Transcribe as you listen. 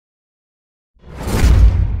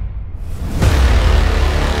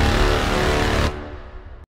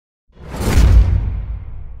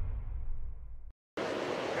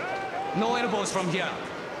No elbows from here.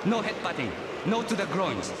 No headbutting. No to the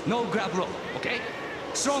groins. No grab rope. Okay?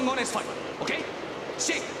 Strong, honest fight. Okay?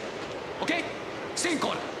 Shake. Okay? Same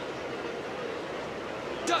corner.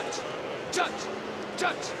 Judge. Judge.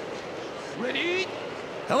 Judge. Ready?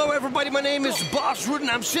 Hello, everybody. My name is Boss Rutten.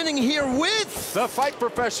 I'm sitting here with the Fight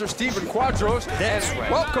Professor Stephen Quadros. That's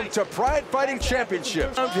right. Welcome to Pride Fighting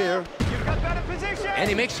Championships. I'm here. And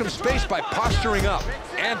he makes some space by posturing up.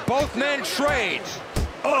 And both men trade.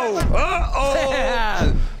 Oh,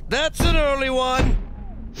 uh-oh. That's an early one.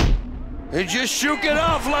 He just shook it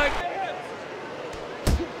off like...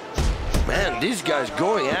 Man, these guys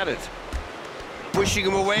going at it. Pushing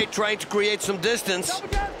him away, trying to create some distance.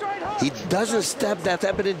 He doesn't step that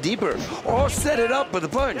any deeper or set it up with a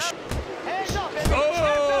punch.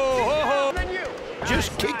 Oh,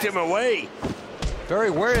 just kicked him away.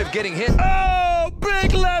 Very wary of getting hit. Oh,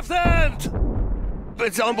 big left hand.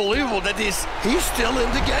 It's unbelievable that he's still in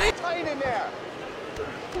the game.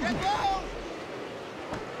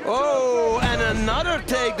 Oh, and another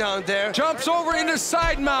takedown there. Jumps over into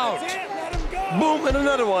side mount. Boom, and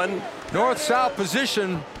another one. North-south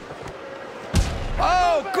position.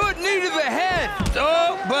 Oh, good knee to the head.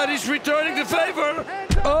 Oh, but he's returning the favor.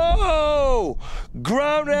 Oh,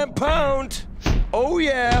 ground and pound. Oh,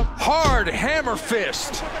 yeah. Hard hammer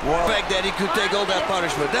fist. Wow. The fact that he could take all that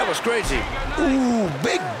punishment, that was crazy. Ooh,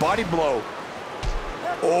 big body blow.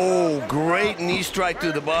 Oh, great knee strike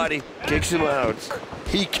to the body. Kicks him out.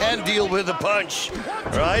 He can deal with the punch,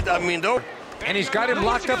 right? I mean, don't. And he's got him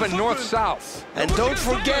locked up in north-south. And don't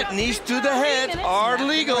forget, knees to the head are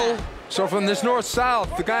legal. So from this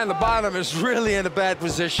north-south, the guy on the bottom is really in a bad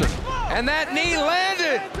position. And that knee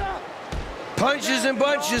landed. Punches and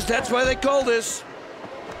bunches, that's why they call this.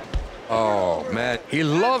 Oh, man, he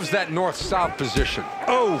loves that north-south position.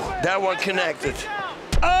 Oh, that one connected.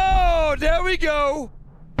 Oh, there we go.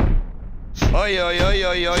 Oi, oi, oi,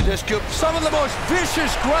 oi, oi, this could... Some of the most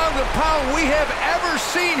vicious ground and pound we have ever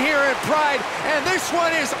seen here at Pride, and this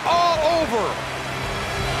one is all over.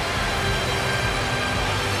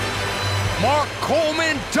 Mark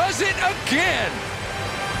Coleman does it again.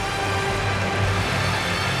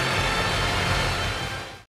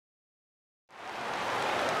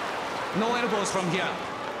 No elbows from here.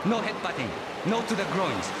 No headbutting. No to the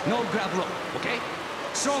groins. No grab rope. Okay?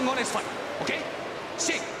 Strong, honest fight. Okay?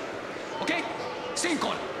 Shake. Okay? Same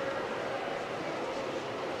corner.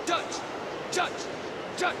 Judge. Judge.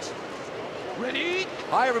 Judge. Ready?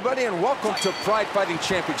 Hi, everybody, and welcome to Pride Fighting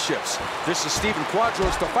Championships. This is Stephen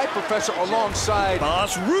Quadros, the Fight Professor, alongside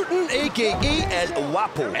Boss Rutten, a.k.a. El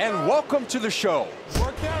Guapo. And welcome to the show.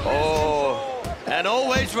 Oh, and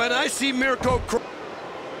always when I see Mirko...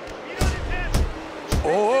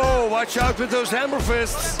 Oh, watch out with those hammer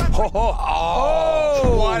fists.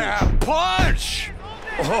 Oh, what a punch!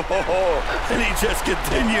 Oh, and he just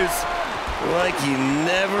continues like he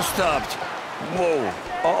never stopped. Whoa.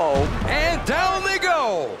 Uh-oh. And down they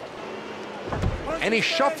go. And he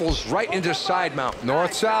shuffles right into side mount.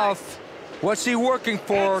 North-south. What's he working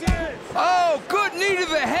for? Oh, good knee to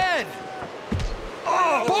the head.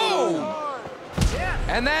 Oh, boom.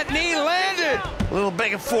 And that knee landed. A little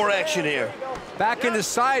back and forth action here. Back into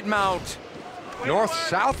side mount.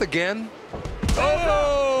 North-south again.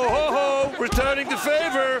 Oh, returning the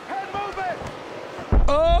favor.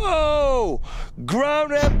 Oh,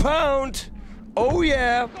 ground and pound. Oh,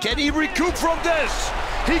 yeah. Can he recoup from this?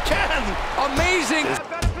 He can. Amazing.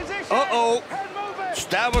 Uh-oh.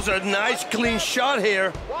 That was a nice, clean shot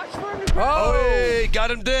here. Oh, hey, got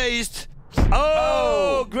him dazed.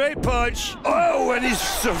 Oh, great punch. Oh, and he's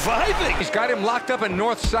surviving. He's got him locked up in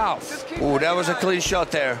north-south. Oh, that was a clean shot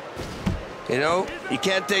there. You know, you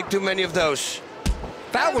can't take too many of those.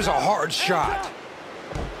 That was a hard shot.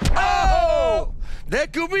 Oh,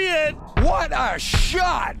 that could be it. What a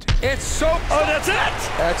shot! It's so... Oh, that's it?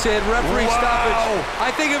 That's it, referee stoppage.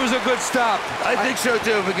 I think it was a good stop. I think so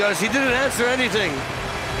too, because he didn't answer anything.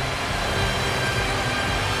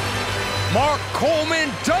 Mark Coleman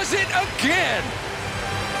does it again.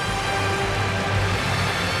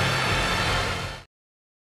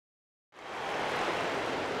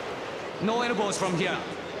 No elbows from here.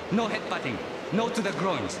 No headbutting. No to the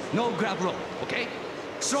groins. No grab rope. Okay?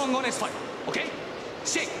 Strong, honest fight. Okay?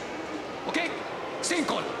 Shake. Okay? Same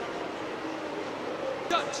corner.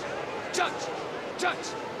 Judge. Judge.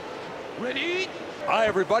 Judge. Ready? Hi,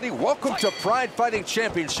 everybody. Welcome to Pride Fighting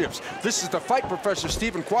Championships. This is the Fight Professor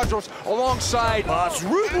Stephen Quadros alongside Boss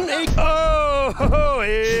Rutten. Oh,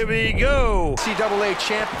 here we go. NCAA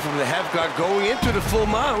champion From the half guard going into the full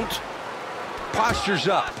mount. Postures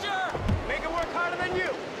up. Make it work harder than you.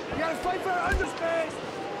 You gotta fight for underspace.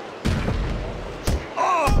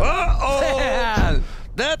 Oh, Uh-oh.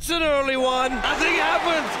 That's an early one. Nothing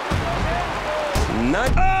happened.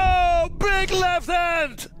 Oh, big left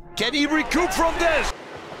hand. Can he recoup from this?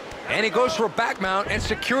 And he goes for a back mount and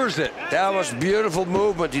secures it. That was beautiful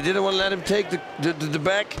movement. He didn't want to let him take the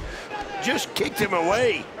back. Just kicked him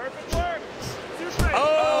away.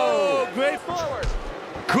 Oh, great.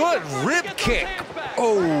 Good rib kick.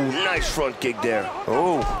 Oh, nice front kick there.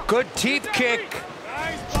 Oh, Good teeth kick.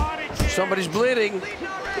 somebody's bleeding.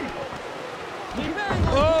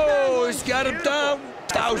 Oh, he's got him down.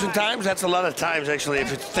 1,000 times. That's a lot of times, actually,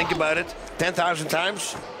 if you think about it. 10,000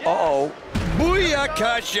 times. Uh-oh.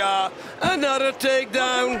 Booyakasha. Another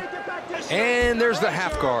takedown. And there's the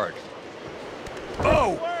half guard.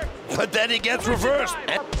 Oh, but then he gets reversed.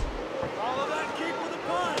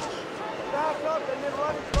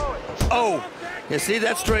 Oh, you see,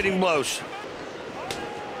 that's trading blows.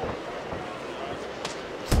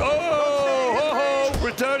 Oh,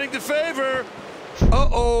 returning the favor.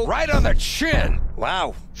 Uh-oh. Right on the chin.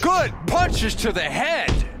 Wow. Good punches to the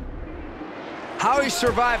head. How he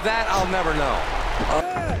survived that, I'll never know.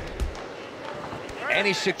 And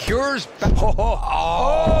he secures.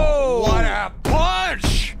 Oh, what a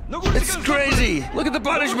punch! It's crazy. Look at the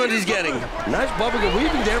punishment he's getting. Nice bubblegum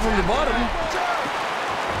weaving there from the bottom.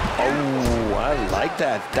 Oh, I like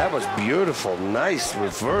that. That was beautiful. Nice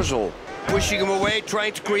reversal. Pushing him away,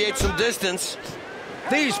 trying to create some distance.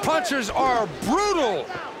 These punches are brutal.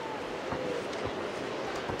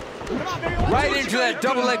 Right into that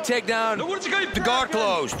double leg takedown. The guard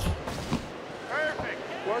closed.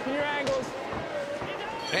 Perfect. Working your angles.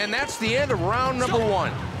 And that's the end of round number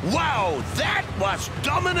one. Wow, that was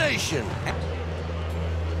domination.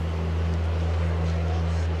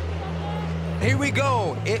 Here we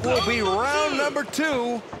go. It will be round number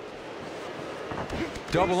two.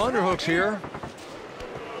 Double underhooks here.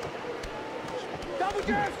 Double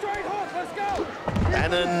jab, straight hook. Let's go.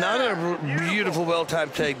 And another beautiful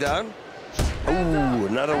well-timed takedown. Ooh,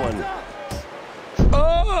 another one.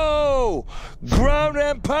 Oh, ground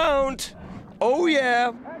and pound. Oh,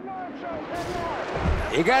 yeah.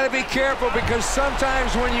 You got to be careful because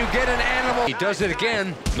sometimes when you get an animal, he does it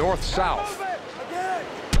again, north-south.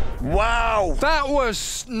 Wow. That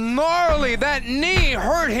was gnarly. That knee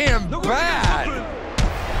hurt him bad.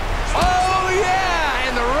 Oh, yeah.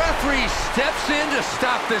 And the referee steps in to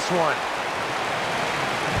stop this one.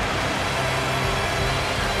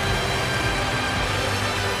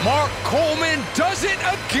 Mark Coleman does it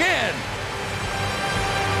again.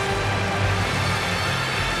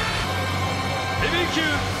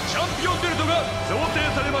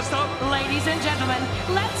 Ladies and gentlemen,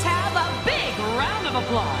 let's have a big round of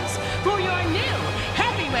applause for your new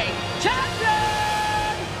heavyweight champion!